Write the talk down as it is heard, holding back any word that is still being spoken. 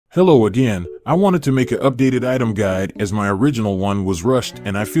Hello again. I wanted to make an updated item guide as my original one was rushed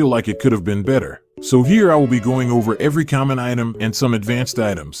and I feel like it could have been better. So here I will be going over every common item and some advanced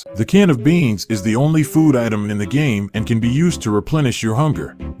items. The can of beans is the only food item in the game and can be used to replenish your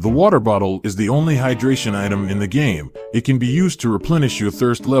hunger. The water bottle is the only hydration item in the game. It can be used to replenish your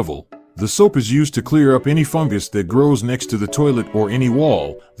thirst level. The soap is used to clear up any fungus that grows next to the toilet or any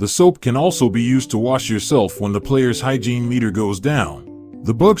wall. The soap can also be used to wash yourself when the player's hygiene meter goes down.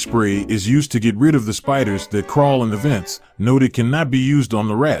 The bug spray is used to get rid of the spiders that crawl in the vents. Note it cannot be used on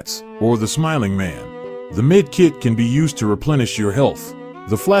the rats or the smiling man. The med kit can be used to replenish your health.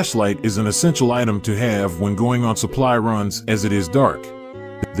 The flashlight is an essential item to have when going on supply runs as it is dark.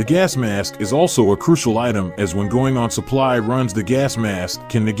 The gas mask is also a crucial item as when going on supply runs the gas mask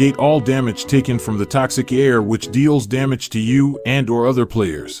can negate all damage taken from the toxic air which deals damage to you and or other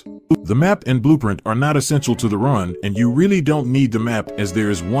players. The map and blueprint are not essential to the run and you really don't need the map as there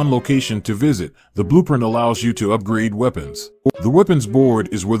is one location to visit. The blueprint allows you to upgrade weapons. The weapons board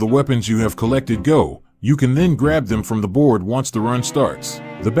is where the weapons you have collected go. You can then grab them from the board once the run starts.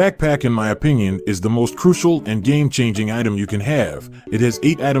 The backpack, in my opinion, is the most crucial and game-changing item you can have. It has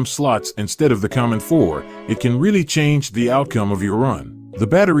 8 item slots instead of the common 4. It can really change the outcome of your run. The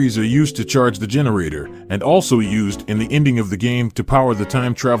batteries are used to charge the generator and also used in the ending of the game to power the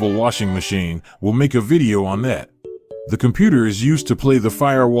time travel washing machine. We'll make a video on that. The computer is used to play the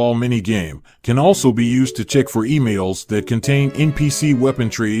firewall minigame, can also be used to check for emails that contain NPC weapon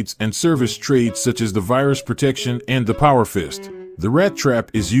trades and service trades such as the virus protection and the power fist. The rat trap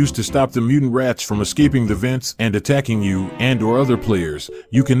is used to stop the mutant rats from escaping the vents and attacking you and or other players.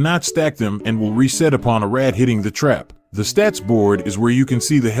 You cannot stack them and will reset upon a rat hitting the trap. The stats board is where you can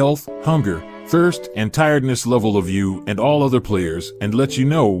see the health, hunger, thirst, and tiredness level of you and all other players and lets you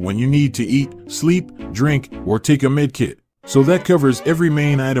know when you need to eat, sleep, drink, or take a med kit. So that covers every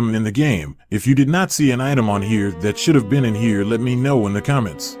main item in the game. If you did not see an item on here that should have been in here, let me know in the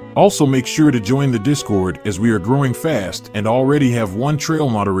comments. Also make sure to join the Discord as we are growing fast and already have 1 trail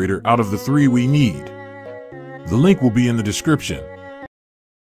moderator out of the 3 we need. The link will be in the description.